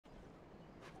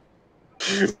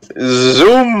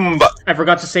Zoom! I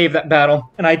forgot to save that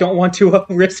battle, and I don't want to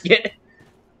risk it.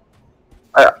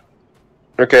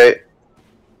 Okay.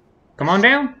 Come on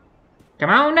down. Come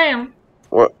on down.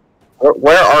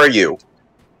 Where are you?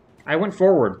 I went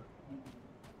forward.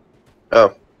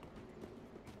 Oh.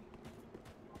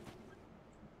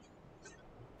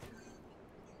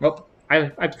 Well,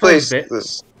 I closed it.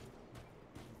 This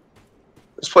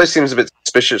place seems a bit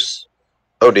suspicious.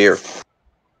 Oh dear.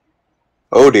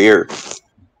 Oh dear.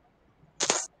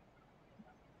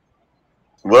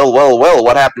 Well,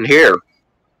 what happened here?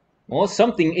 Well,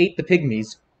 something ate the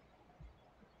pygmies.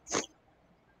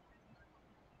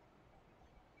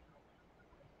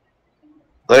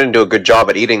 They didn't do a good job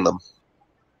at eating them.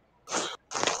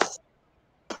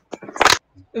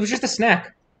 It was just a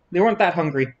snack. They weren't that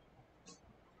hungry.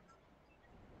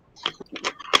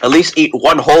 At least eat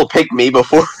one whole pygmy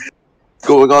before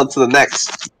going on to the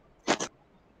next.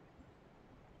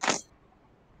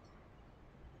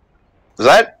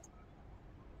 Was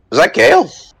that Gale?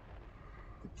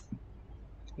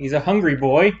 He's a hungry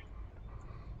boy.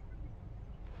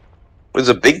 He's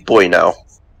a big boy now.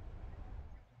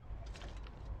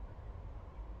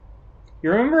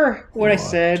 You remember what I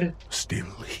said still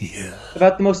here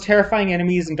about the most terrifying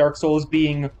enemies in Dark Souls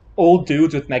being old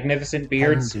dudes with magnificent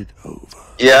beards?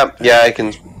 Yeah, I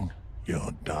can.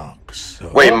 Your dark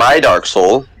soul. Wait, my Dark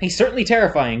Soul? He's certainly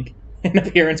terrifying in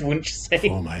appearance, wouldn't you say?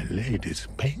 For my lady's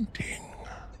painting.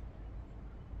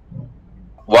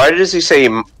 Why does he say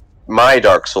my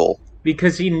Dark Soul?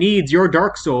 Because he needs your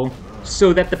Dark Soul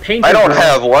so that the painter. I don't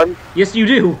have one. Yes, you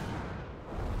do.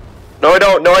 No, I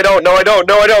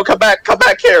don't. Come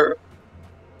back here.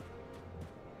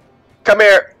 Come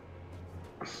here.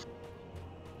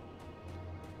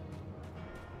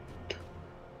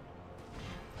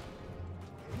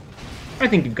 I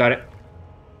think you've got it.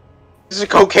 This is a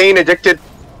cocaine addicted.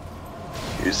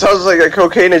 He sounds like a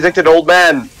cocaine addicted old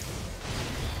man.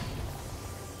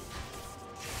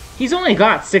 He's only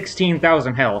got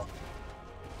 16,000 health.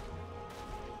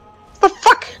 The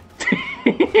fuck?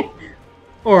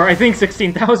 Or I think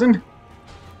 16,000.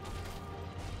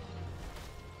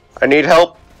 I need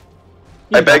help.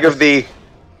 I beg of thee.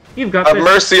 You've got Have this.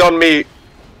 mercy on me.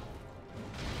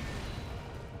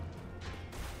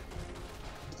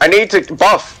 I need to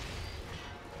buff.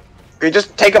 You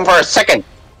just take him for a second.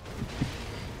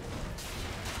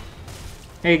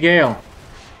 Hey, Gale.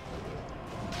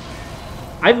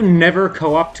 I've never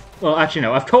co-opted... Well, actually,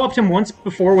 no. I've co-opted him once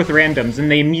before with randoms, and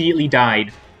they immediately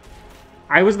died.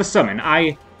 I was the summon.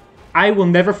 I will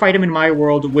never fight him in my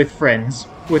world with friends.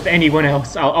 With anyone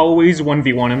else. I'll always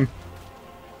 1v1 him.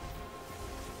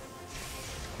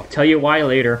 I'll tell you why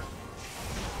later.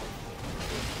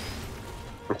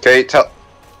 Okay,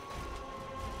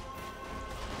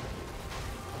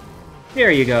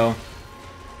 There you go.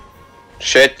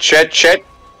 Shit. I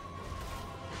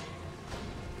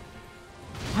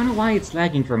don't know why it's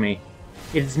lagging for me.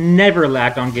 It's never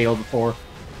lagged on Gale before.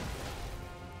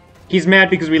 He's mad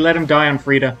because we let him die on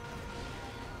Frida.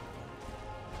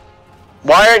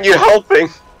 Why aren't you helping?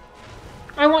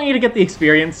 I want you to get the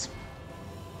experience.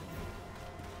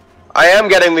 I am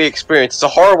getting the experience. It's a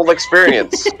horrible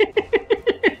experience.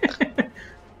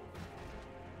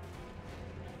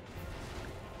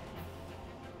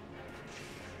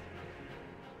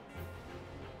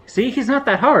 See, he's not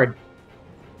that hard.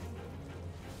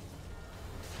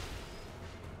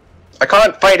 I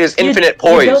can't fight his infinite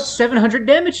poise. You dealt 700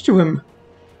 damage to him.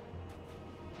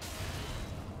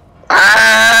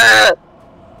 Ah!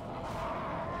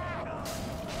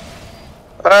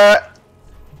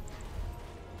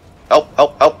 Help.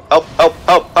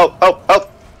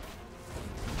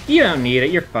 You don't need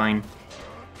it, you're fine.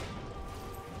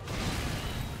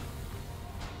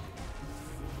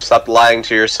 Stop lying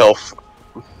to yourself.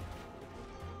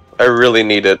 I really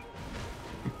need it.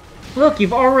 Look,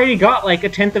 you've already got like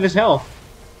 1/10 of his health.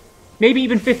 Maybe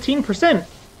even 15%.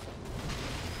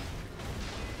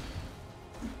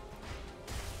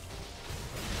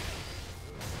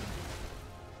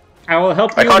 I will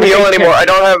help you. I can't heal anymore. I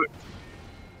don't have...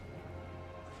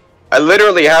 I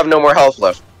literally have no more health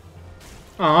left.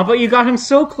 Aw, but you got him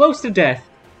so close to death.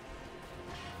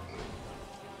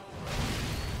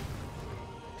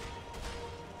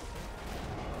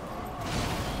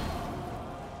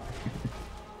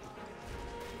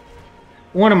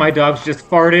 One of my dogs just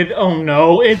farted. Oh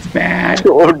no, it's bad.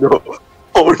 Oh no.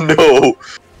 Oh no.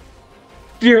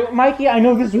 Dear Mikey, I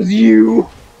know this was you.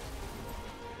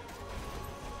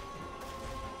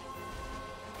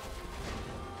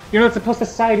 You're not supposed to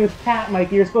side with Pat,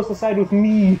 Mikey. You're supposed to side with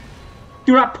me.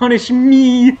 Do not punish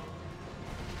me.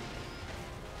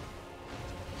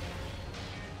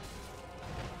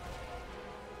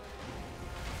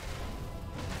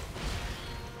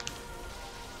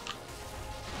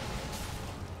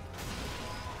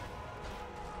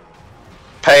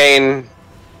 pain,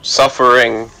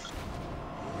 suffering.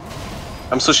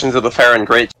 I'm switching to the fair and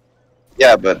great.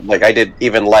 Yeah, but like I did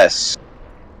even less.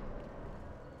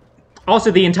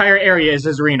 Also, the entire area is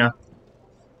his arena.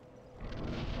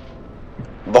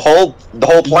 The whole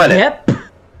planet. Yep.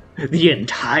 The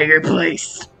entire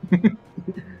place.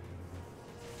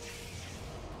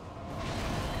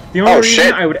 The only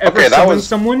reason I would ever summon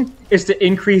someone is to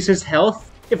increase his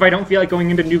health if I don't feel like going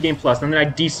into New Game Plus, and then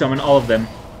I'd desummon all of them.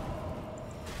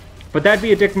 But that'd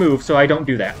be a dick move, so I don't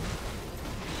do that.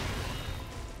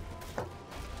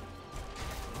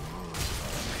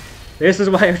 This is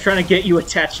why I was trying to get you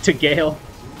attached to Gale.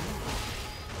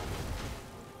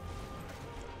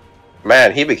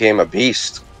 Man, he became a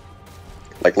beast.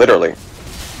 Like, literally.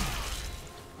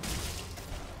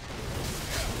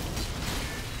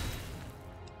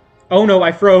 Oh no,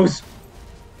 I froze.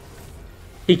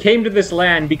 He came to this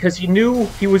land because he knew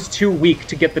he was too weak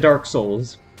to get the Dark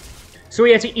Souls. So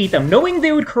he had to eat them, knowing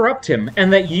they would corrupt him,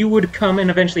 and that you would come and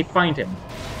eventually find him.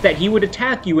 That he would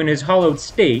attack you in his hollowed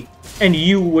state, and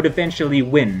you would eventually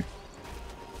win.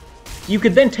 You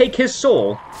could then take his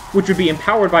soul, which would be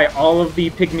empowered by all of the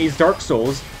Pygmies' Dark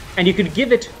Souls, and you could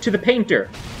give it to the painter,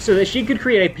 so that she could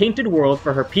create a painted world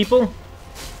for her people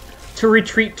to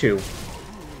retreat to.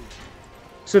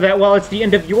 So that while it's the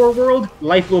end of your world,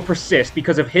 life will persist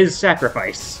because of his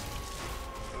sacrifice.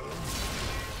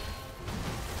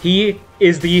 He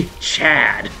is the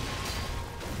Chad.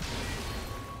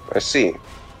 I see.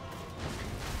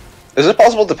 Is it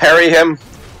possible to parry him?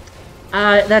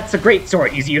 That's a great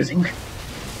sword he's using.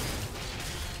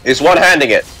 Is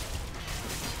one-handing it?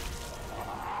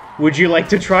 Would you like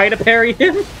to try to parry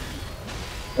him?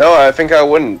 No, I think I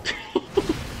wouldn't.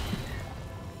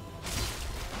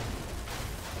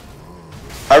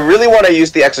 I really want to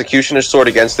use the Executioner's sword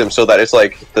against him so that it's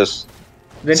like this.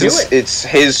 Then do it. It's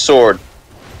his sword.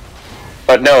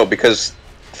 But no, because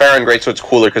Farron Greatsword's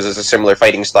cooler because it's a similar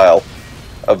fighting style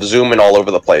of zooming all over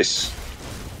the place.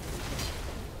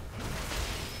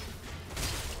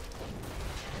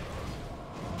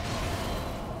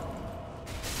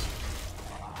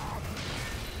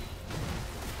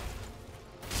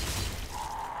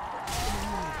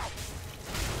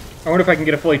 I wonder if I can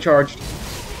get it fully charged.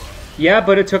 Yeah,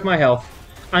 but it took my health.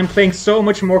 I'm playing so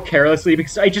much more carelessly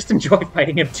because I just enjoy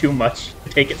fighting him too much to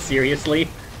take it seriously.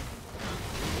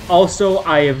 Also,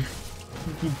 I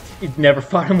have never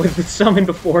fought him with the summon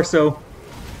before, so...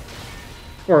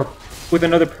 Or with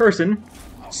another person,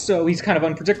 so he's kind of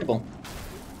unpredictable.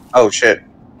 Oh shit.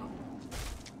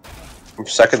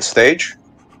 Second stage?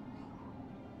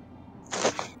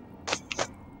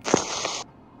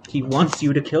 He wants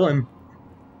you to kill him.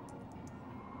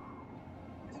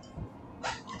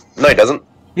 No, he doesn't.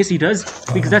 Yes, he does,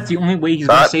 because that's the only way he's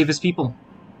going to save his people.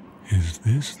 Is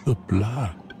this the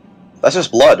blood? That's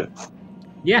just blood.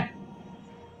 Yeah.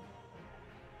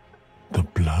 The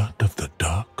blood of the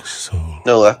Dark Soul.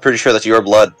 No, I'm pretty sure that's your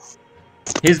blood.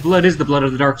 His blood is the blood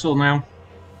of the Dark Soul now.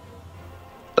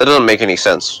 That doesn't make any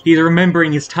sense. He's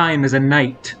remembering his time as a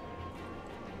knight.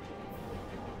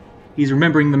 He's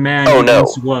remembering the man he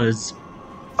once was.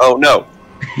 Oh no.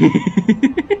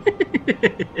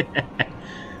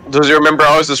 Does he remember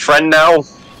I was his friend now?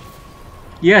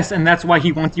 Yes, and that's why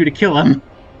he wants you to kill him.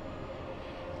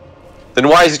 Then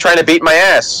why is he trying to beat my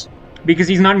ass? Because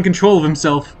he's not in control of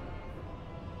himself.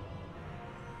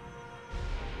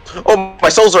 Oh, my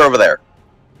souls are over there.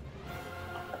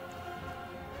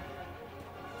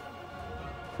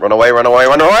 Run away, run away,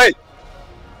 run away!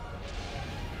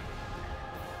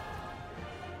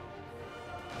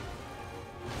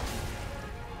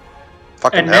 And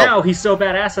Fucking hell. now he's so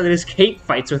badass that his cape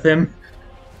fights with him.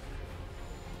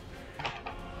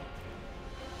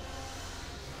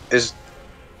 Is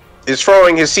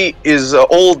throwing his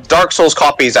old Dark Souls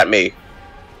copies at me.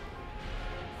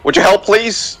 Would you help,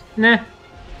 please? Nah.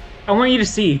 I want you to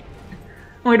see.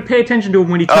 I want you to pay attention to him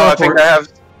when he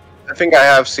teleports. I think I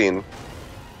have seen.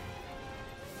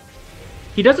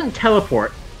 He doesn't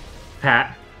teleport,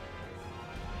 Pat.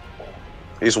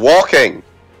 He's walking.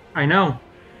 I know.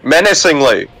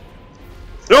 Menacingly.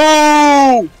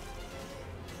 No!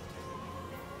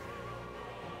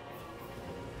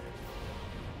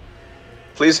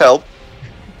 Please help.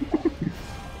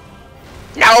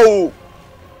 No!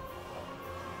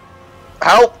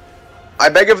 Help! I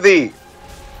beg of thee.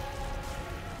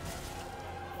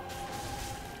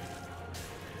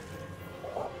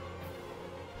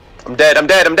 I'm dead, I'm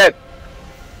dead, I'm dead.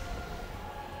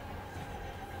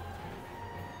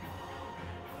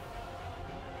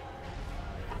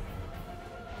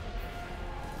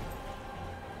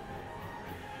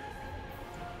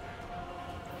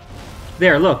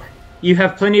 There, look. You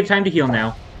have plenty of time to heal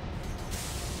now.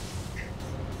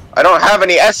 I don't have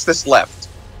any Estus left.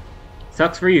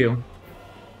 Sucks for you.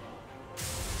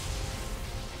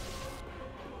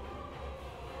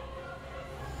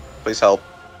 Please help.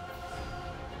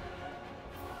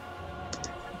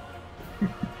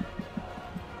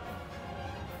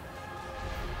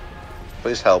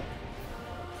 Please help.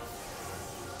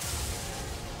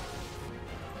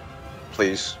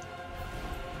 Please.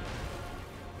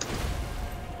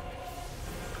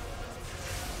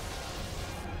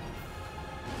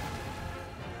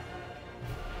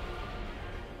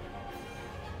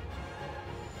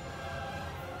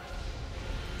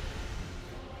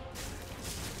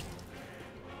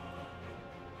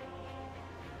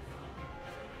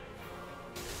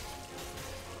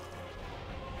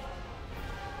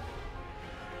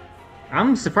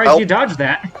 I'm surprised Help. you dodged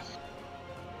that.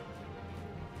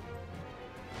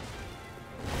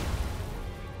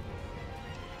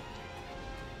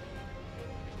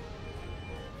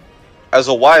 As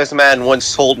a wise man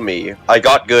once told me, I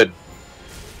got good.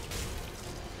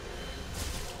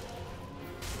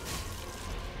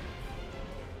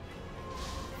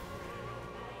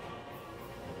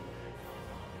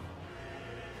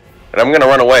 And I'm gonna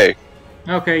run away.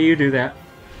 Okay, you do that.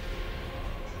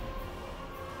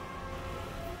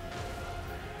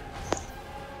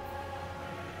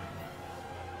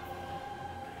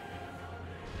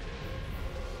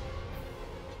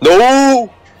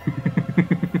 No!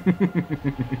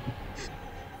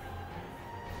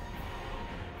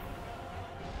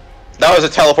 That was a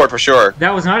teleport for sure.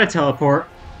 That was not a teleport.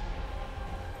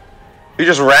 You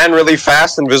just ran really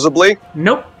fast invisibly?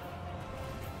 Nope.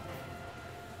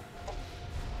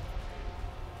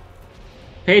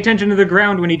 Pay attention to the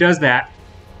ground when he does that.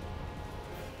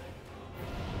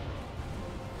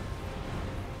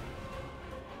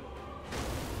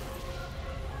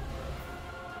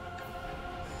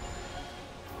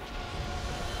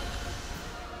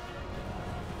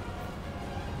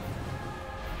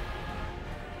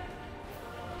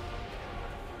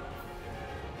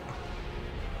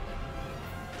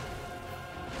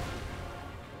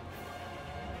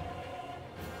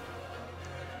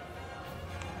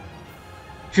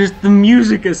 Just the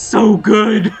music is so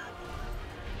good.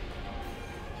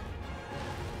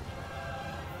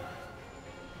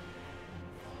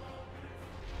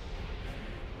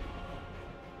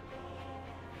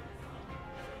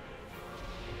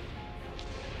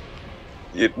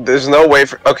 There's no way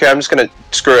for... Okay, I'm just gonna...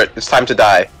 Screw it. It's time to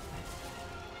die.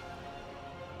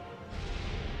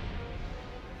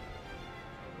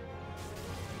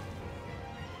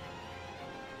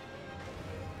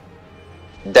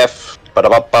 Death.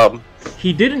 Ba-da-ba-bum.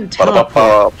 He didn't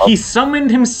teleport. He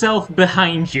summoned himself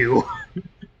behind you.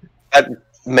 That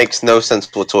makes no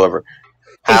sense whatsoever.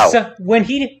 How? When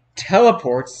he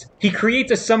teleports, he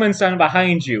creates a summon sign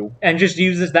behind you and just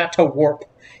uses that to warp.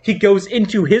 He goes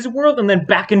into his world and then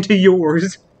back into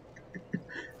yours.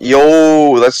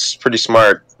 Yo, that's pretty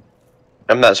smart.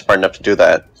 I'm not smart enough to do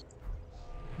that.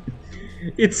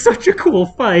 It's such a cool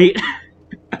fight.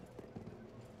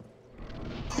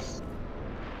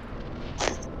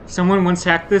 Someone once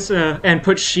hacked this and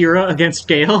put Shira against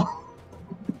Gale.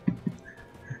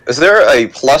 Is there a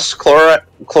plus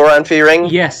Chloranthi ring?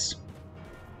 Yes.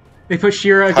 They put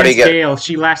Shira against Gale.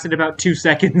 She lasted about 2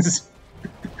 seconds.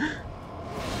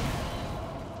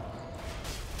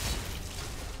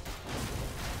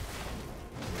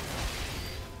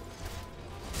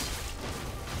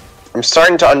 I'm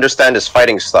starting to understand his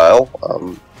fighting style.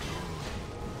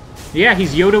 Yeah,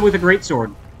 he's Yoda with a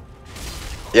greatsword.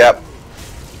 Yep.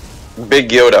 Big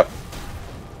Yoda.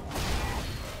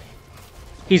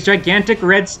 He's gigantic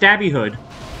red stabby hood.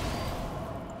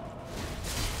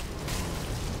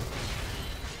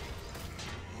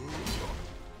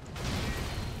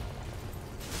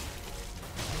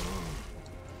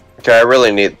 Okay, I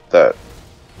really need that.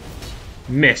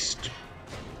 Missed.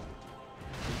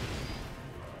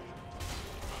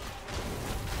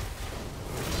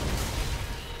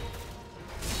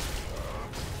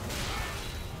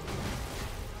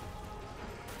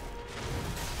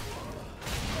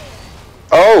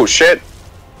 Oh, shit.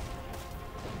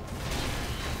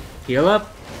 Heal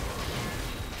up.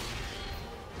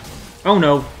 Oh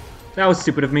no. That was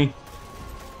stupid of me.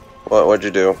 What'd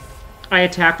you do? I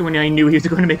attacked when I knew he was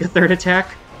going to make a third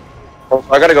attack. Oh,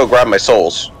 I gotta go grab my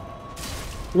souls.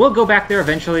 We'll go back there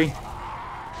eventually.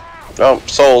 Oh,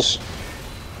 souls.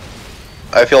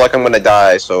 I feel like I'm gonna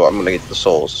die, so I'm gonna get the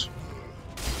souls.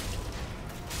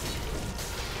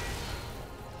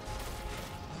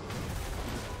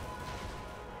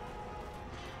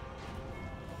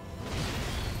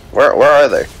 Where are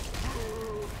they?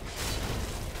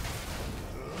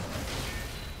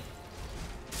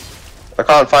 I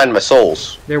can't find my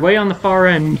souls. They're way on the far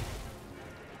end.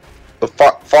 The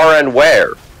far end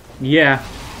where? Yeah.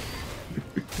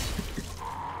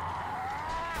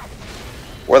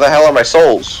 Where the hell are my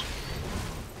souls?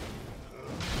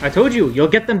 I told you, you'll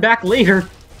get them back later.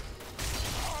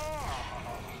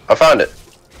 I found it.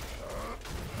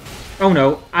 Oh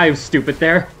no, I was stupid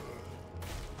there.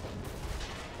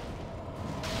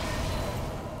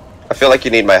 I feel like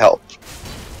you need my help.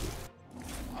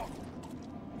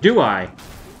 Do I?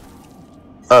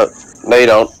 No you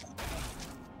don't.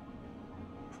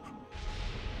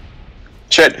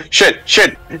 Shit,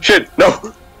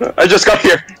 no! I just got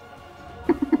here!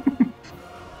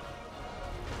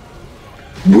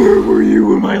 Where were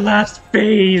you in my last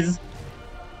phase?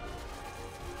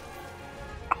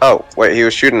 Oh, wait, he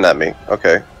was shooting at me.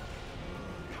 Okay.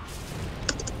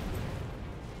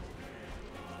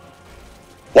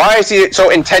 Why is he so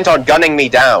intent on gunning me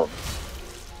down?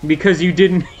 Because you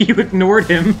didn't- you ignored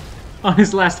him on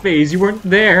his last phase. You weren't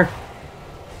there.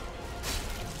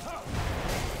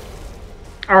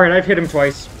 Alright, I've hit him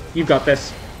twice. You've got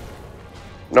this.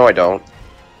 No, I don't.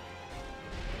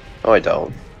 No, I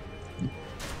don't.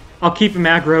 I'll keep him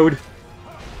aggroed.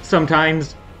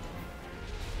 Sometimes.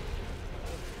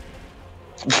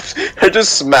 I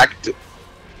just smacked...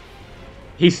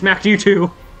 He smacked you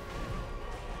too.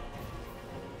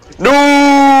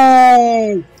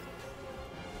 No!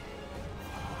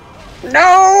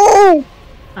 No!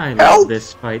 I love Help!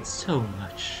 this fight so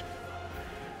much.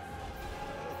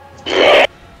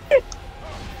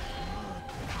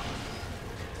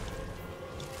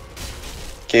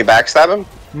 Can you backstab him?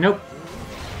 Nope.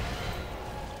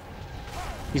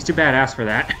 He's too badass for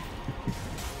that.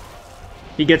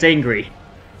 He gets angry.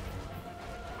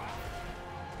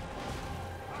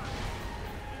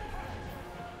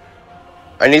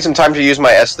 I need some time to use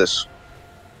my Estus.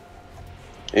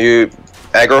 You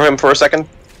aggro him for a second?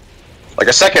 Like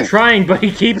a second! Trying, but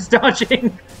he keeps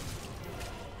dodging.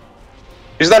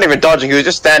 He's not even dodging, he was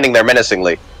just standing there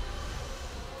menacingly.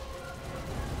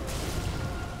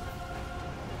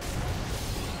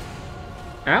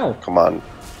 Ow. Come on.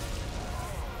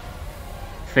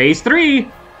 Phase 3!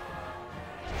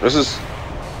 This is...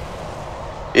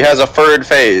 He has a third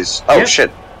phase. Oh, Yep.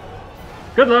 shit.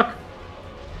 Good luck.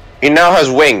 He now has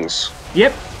wings.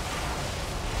 Yep.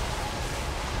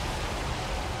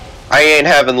 I ain't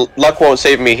having... Luck won't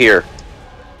save me here.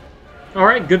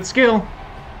 Alright, good skill.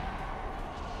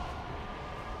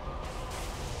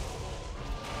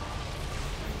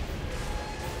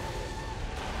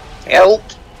 Help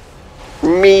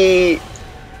me.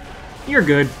 You're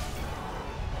good.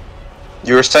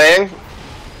 You were saying?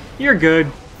 You're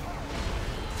good.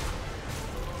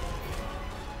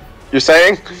 You're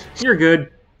saying? You're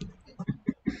good.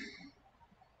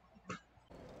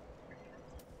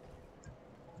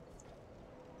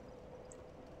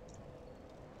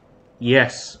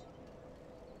 Yes.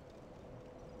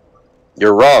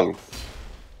 You're wrong.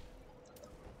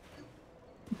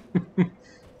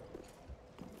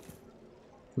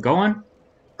 Go on.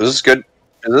 Is this good?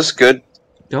 Is this good?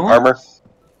 Go on. Armor?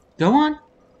 Go on.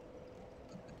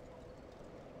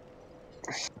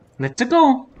 Let's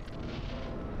go.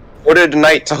 Hooded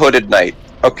knight to hooded knight.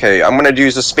 Okay, I'm gonna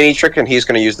use the spinny trick and he's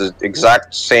gonna use the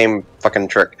exact same fucking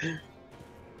trick.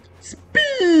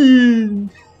 Spin.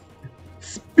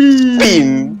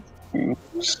 Spin. Spin.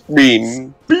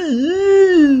 Spin.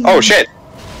 Spin. Oh shit!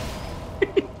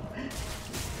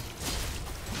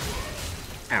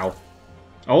 Ow.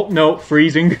 Oh, no,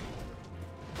 freezing.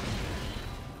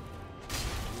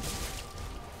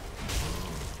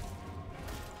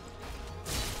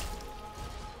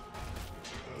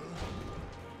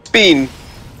 Spin.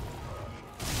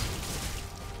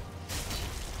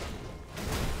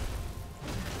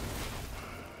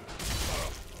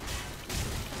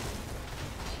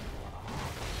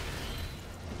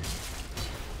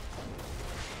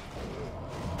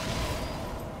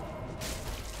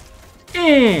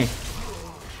 Eh.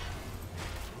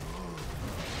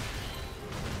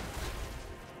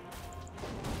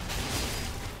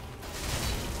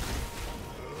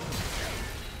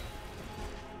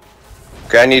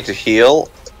 Okay, I need to heal.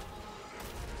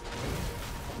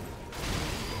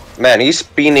 Man, he's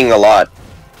spinning a lot.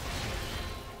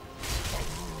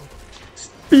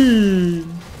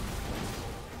 Spin.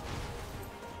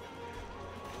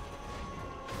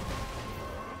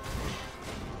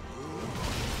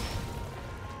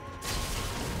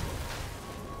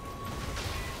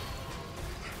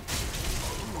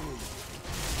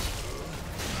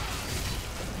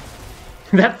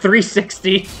 That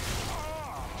 360.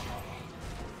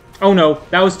 Oh no,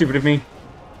 that was stupid of me.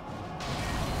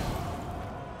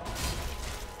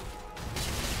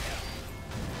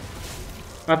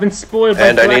 I've been spoiled by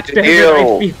And I Black need to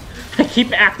Desert. heal. I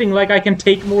keep acting like I can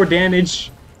take more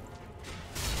damage.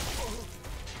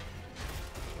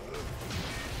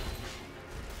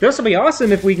 This will be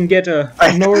awesome if we can get a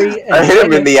Nori and I hit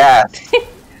him in the ass.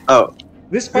 Oh.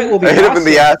 This fight will be I hit awesome. him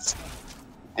in the ass.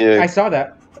 Yeah. I saw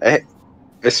that.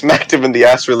 I smacked him in the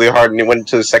ass really hard and he went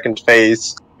to the second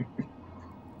phase.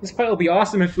 This fight will be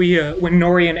awesome if we, when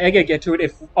Nori and Ega get to it,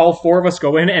 if all four of us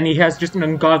go in and he has just an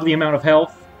ungodly amount of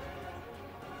health.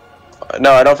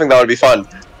 No, I don't think that would be fun.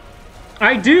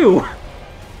 I do!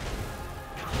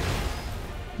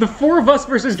 The four of us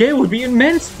versus Gale would be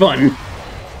immense fun!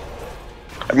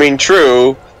 I mean,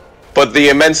 true, but the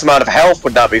immense amount of health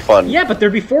would not be fun. Yeah, but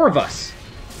there'd be four of us.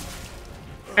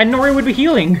 And Nori would be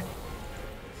healing.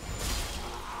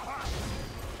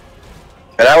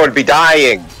 And I would be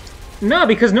dying. No,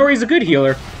 because Nori's a good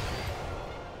healer.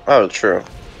 Oh, true.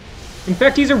 In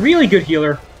fact, he's a really good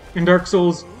healer in Dark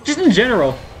Souls. Just in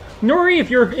general. Nori,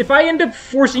 if I end up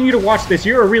forcing you to watch this,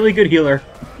 you're a really good healer.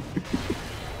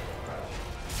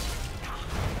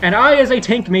 And I, as a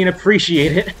tank main,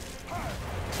 appreciate it.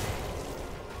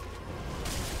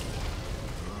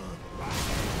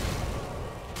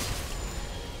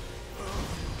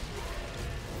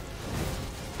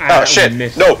 Oh, shit.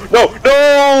 Missed. No, no,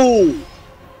 no!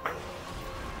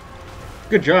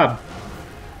 Good job.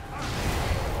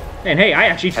 And hey, I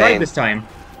actually tried this time.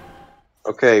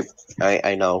 Okay,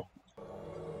 I know.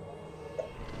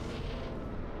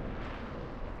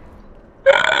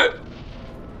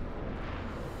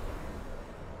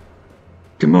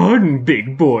 Come on,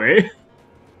 big boy.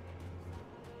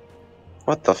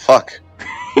 What the fuck?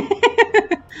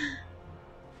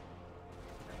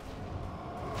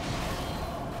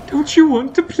 Don't you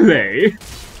want to play?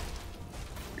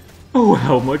 Oh,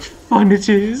 how much fun it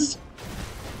is.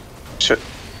 Shut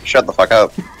the fuck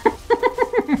up.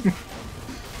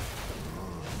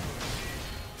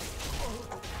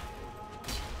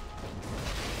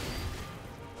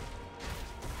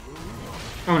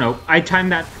 Oh no, I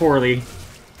timed that poorly.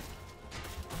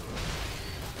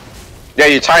 Yeah,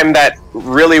 you timed that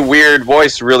really weird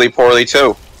voice really poorly,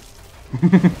 too.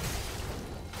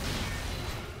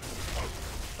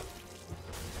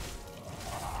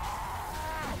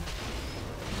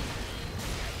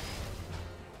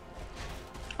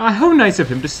 How nice of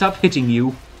him to stop hitting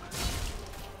you.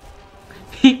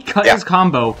 He cut his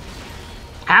combo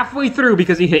halfway through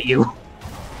because he hit you.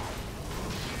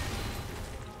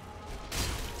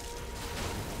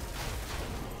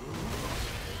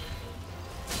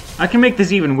 I can make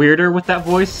this even weirder with that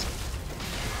voice.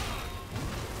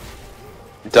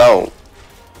 Don't.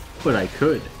 But I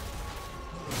could.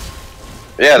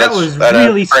 Yeah, that was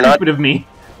really stupid of me.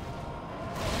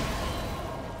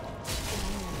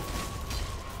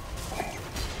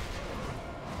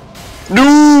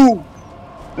 No!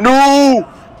 No!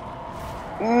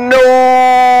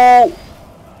 No!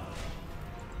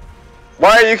 Why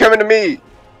are you coming to me?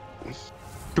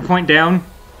 To point down.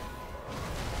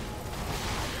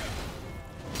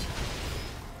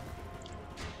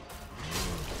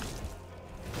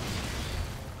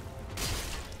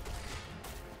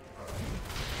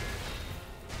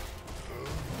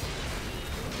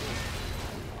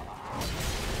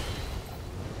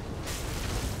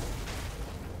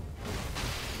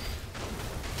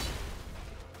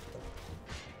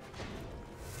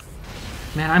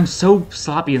 Man, I'm so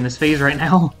sloppy in this phase right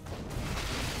now.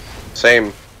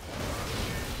 Same.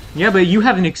 Yeah, but you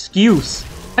have an excuse.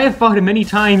 I have fought him many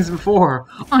times before,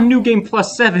 on New Game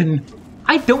Plus 7.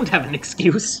 I don't have an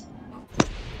excuse.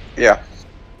 Yeah.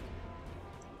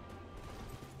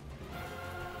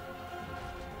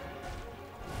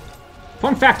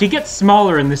 Fun fact, he gets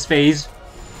smaller in this phase.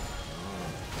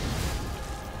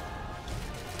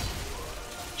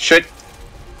 Shit.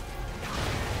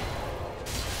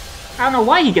 I don't know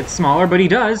why he gets smaller, but he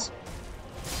does.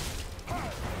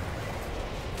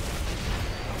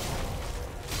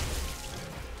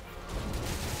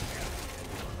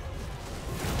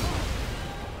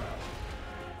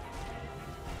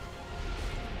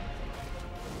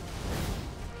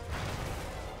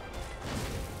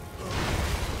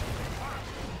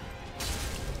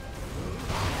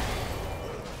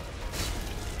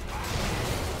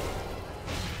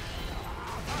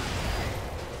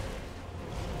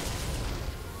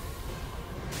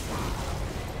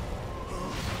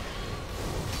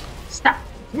 Stop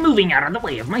moving out of the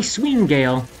way of my swing,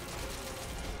 Gale.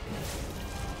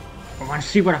 I want to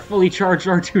see what a fully charged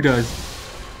R2 does.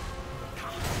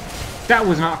 That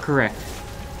was not correct.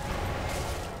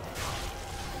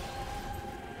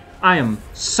 I am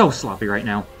so sloppy right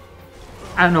now.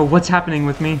 I don't know what's happening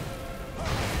with me.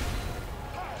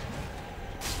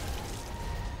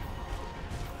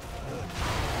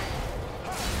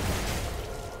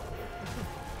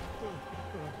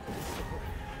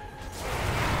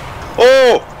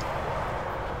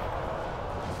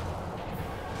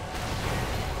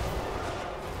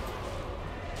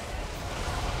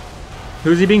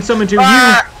 Who's he being summoned to?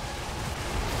 Ah!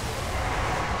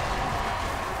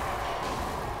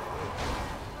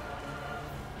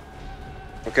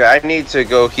 Okay, I need to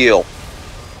go heal. You!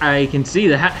 I can see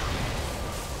that.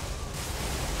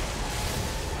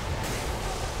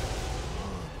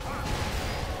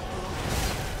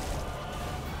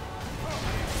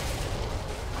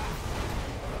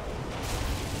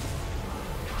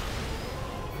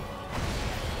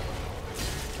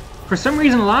 For some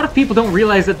reason, a lot of people don't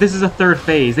realize that this is a third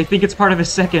phase. They think it's part of a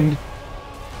second.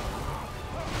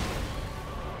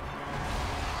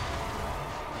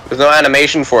 There's no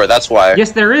animation for it, that's why.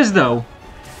 Yes, there is, though.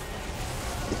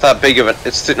 It's not big of an...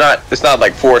 It's not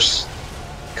like Force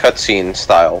cutscene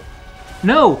style.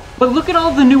 No, but look at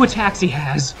all the new attacks he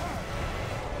has.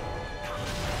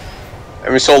 I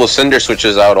mean, Soul of Cinder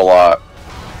switches out a lot.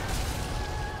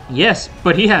 Yes,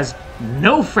 but he has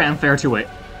no fanfare to it.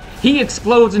 He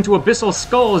explodes into abyssal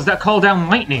skulls that call down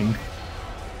lightning.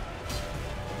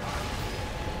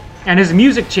 And his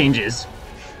music changes.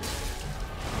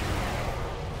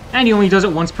 And he only does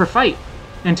it once per fight,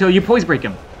 until you poise break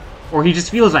him. Or he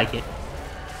just feels like it.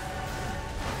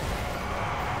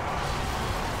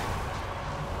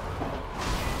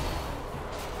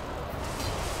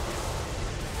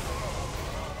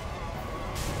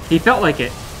 He felt like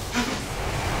it.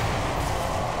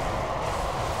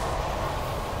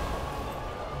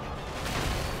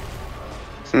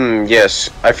 Yes.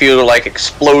 I feel like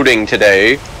exploding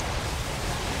today.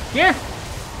 Yeah.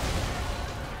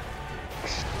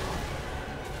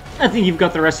 I think you've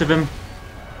got the rest of him.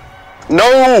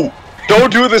 No!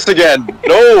 Don't do this again!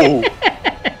 No!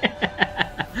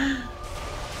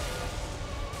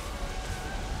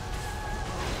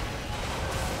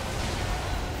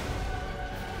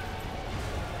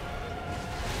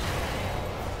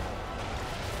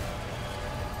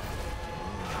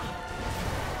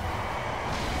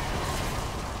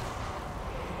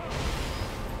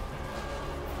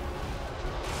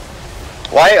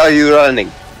 Why are you running?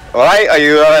 Why are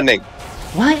you running?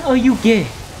 Why are you gay?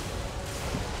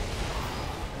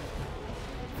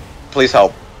 Please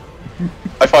help.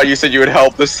 I thought you said you would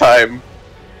help this time.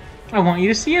 I want you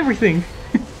to see everything.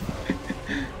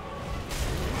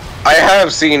 I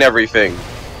have seen everything.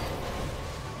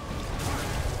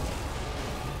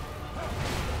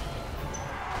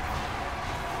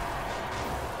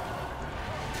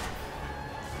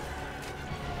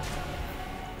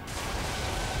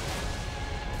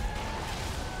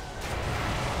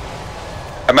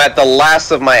 I'm at the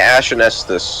last of my Ashen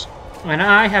Estus. And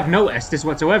I have no Estus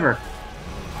whatsoever.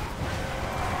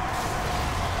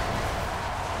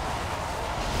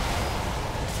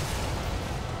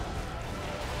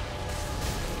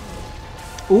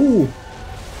 Ooh.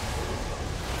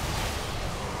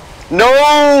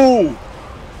 No!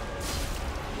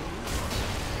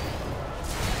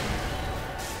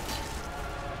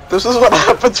 This is what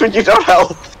happens when you don't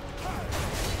help.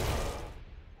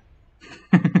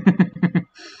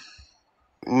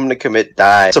 I'm gonna commit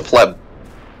die. It's a pleb.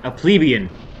 A plebeian.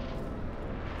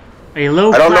 A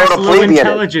low I don't know class, what a low plebeian is.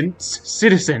 intelligence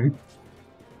citizen.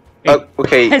 A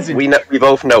Okay, peasant. we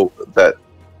both know that.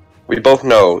 We both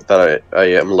know that I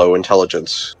am low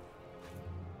intelligence.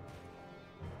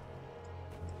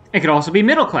 It could also be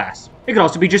middle class. It could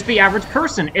also be just the average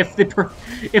person if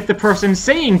the person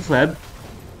saying pleb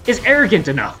is arrogant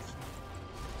enough.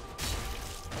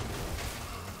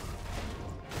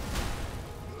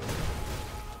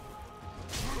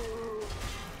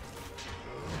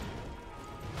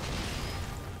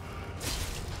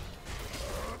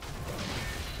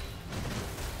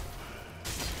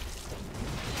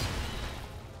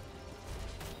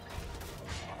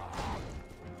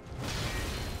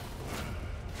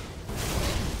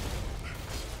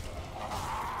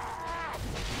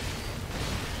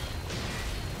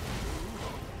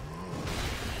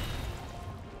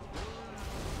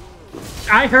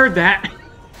 I heard that.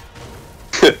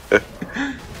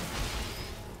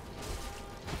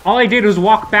 All I did was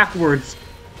walk backwards.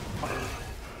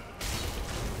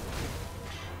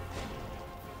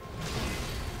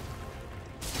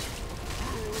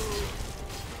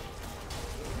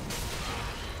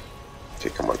 Okay,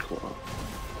 come on, come on.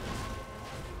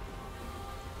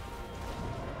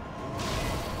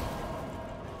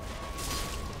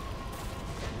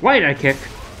 Why did I kick?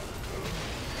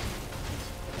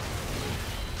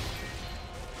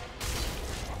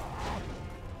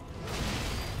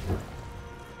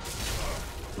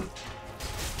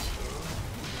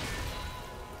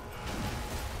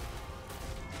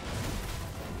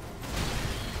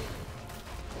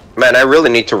 Man, I really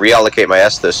need to reallocate my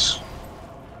Estus.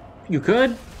 You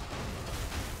could.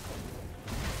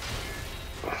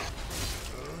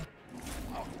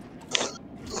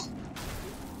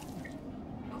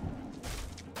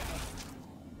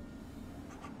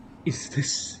 Is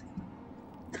this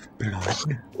the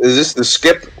blood? Is this the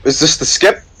skip? Is this the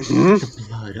skip? Hmm? The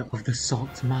blood of the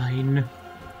salt mine.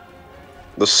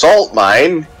 The salt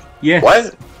mine? Yes.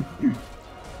 What?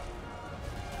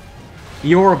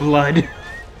 Your blood.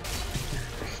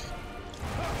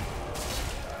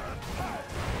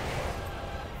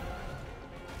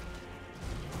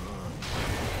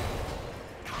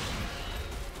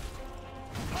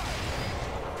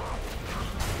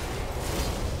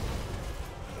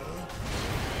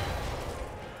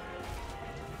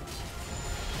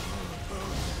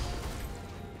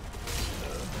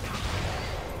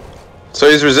 So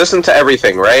he's resistant to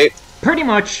everything, right? Pretty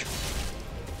much.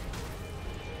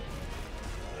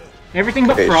 Everything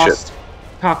but Okay, frost, shit.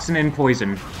 toxin, and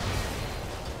poison.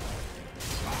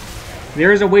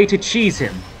 There is a way to cheese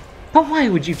him. But why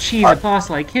would you cheese a boss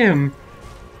like him?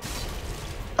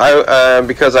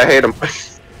 Because I hate him.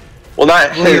 Well,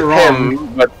 not hate you're him,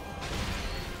 wrong. but...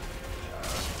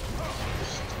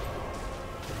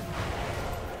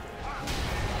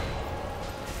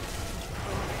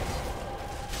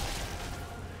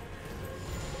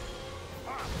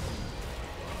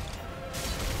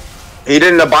 He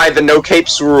didn't abide the no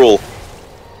capes rule.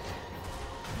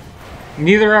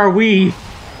 Neither are we.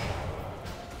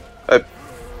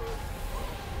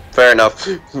 Fair enough.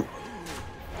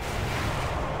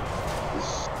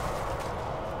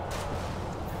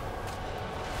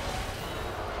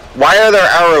 Why are there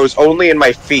arrows only in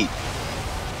my feet?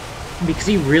 Because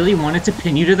he really wanted to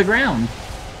pin you to the ground.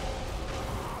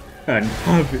 And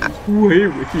have his way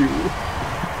with you.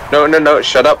 No, no, no,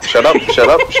 shut up, shut up, shut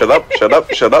up, shut up, shut up,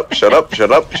 shut up, shut up,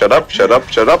 shut up, shut up, shut up,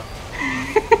 shut up.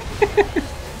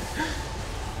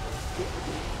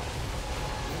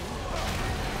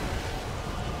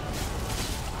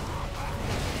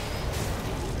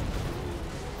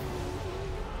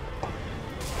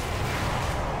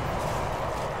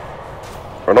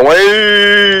 Run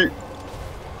away!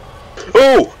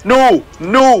 Oh, no,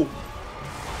 no!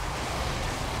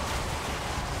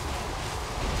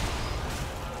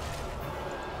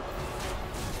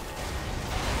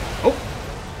 Oh!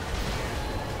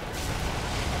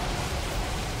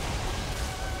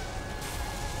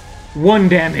 One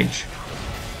damage.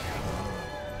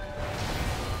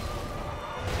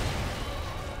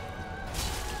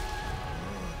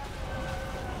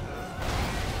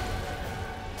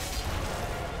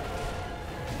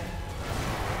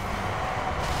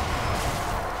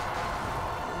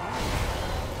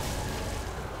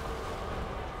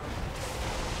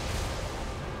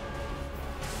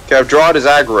 Okay, I've drawn his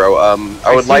aggro.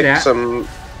 I would see like that. some...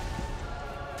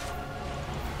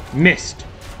 Missed.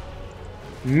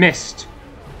 Missed.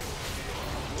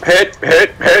 Hit,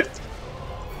 hit, hit!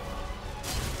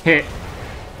 Hit.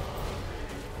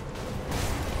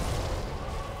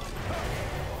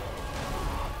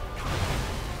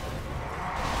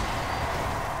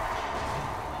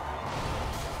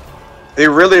 He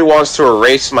really wants to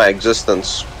erase my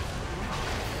existence.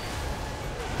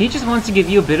 He just wants to give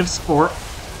you a bit of sport.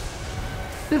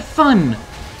 Bit of fun.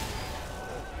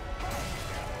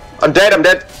 I'm dead, I'm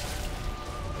dead!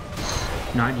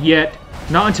 Not yet.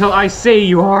 Not until I say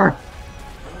you are.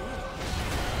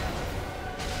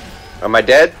 Am I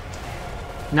dead?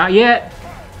 Not yet.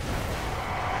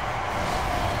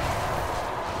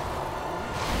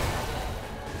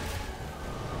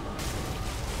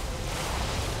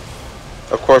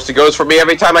 Of course, he goes for me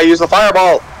every time I use the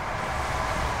fireball!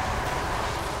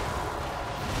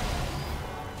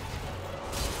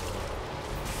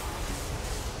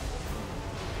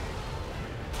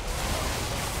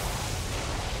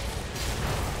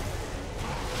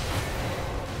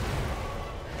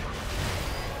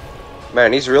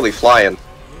 Man, he's really flying.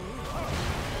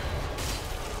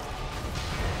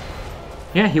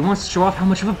 Yeah, he wants to show off how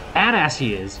much of a badass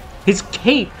he is. His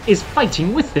cape is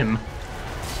fighting with him.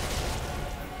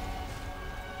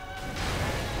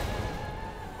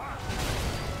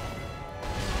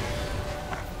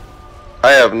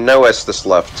 I have no Estus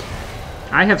left.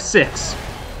 I have 6.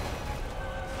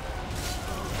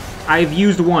 I've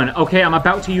used one. Okay, I'm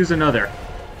about to use another.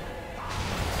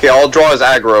 Okay, I'll draw his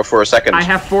aggro for a second. I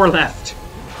have 4 left.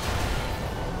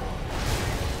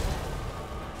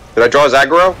 Did I draw his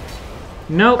aggro?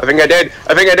 Nope. I think I did.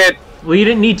 I think I did. Well, you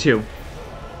didn't need to.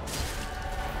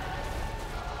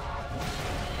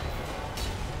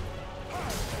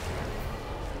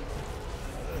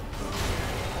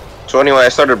 So anyway, I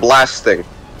started blasting.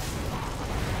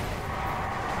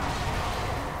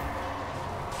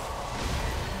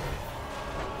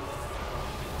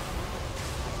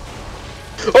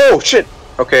 Oh, shit!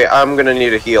 Okay, I'm gonna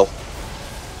need a heal.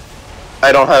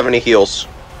 I don't have any heals.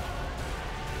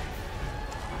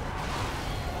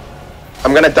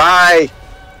 I'm gonna die!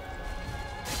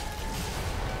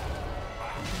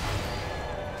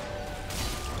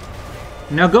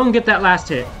 Now go and get that last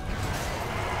hit.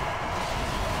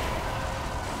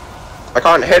 I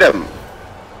can't hit him.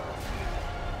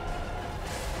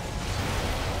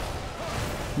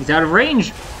 He's out of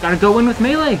range. Gotta go in with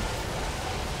melee.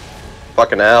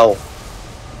 Fucking hell.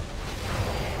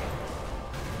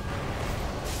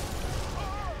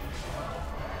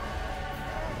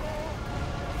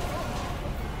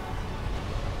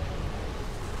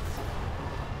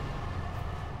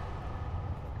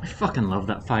 I fucking love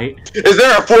that fight. Is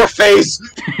there a fourth phase?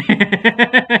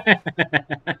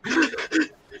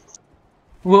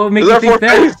 What would make Is you there a think fourth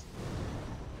that? phase?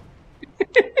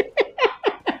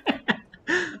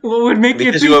 What would make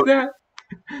Because you you think that?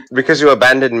 Because you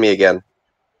abandoned me again.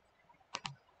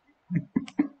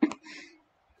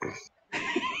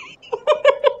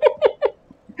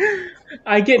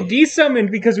 I get desummoned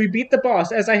because we beat the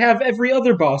boss, as I have every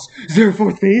other boss. Is there a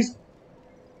fourth phase?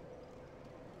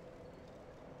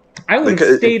 I would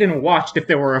have stayed and watched if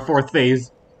there were a fourth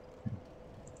phase.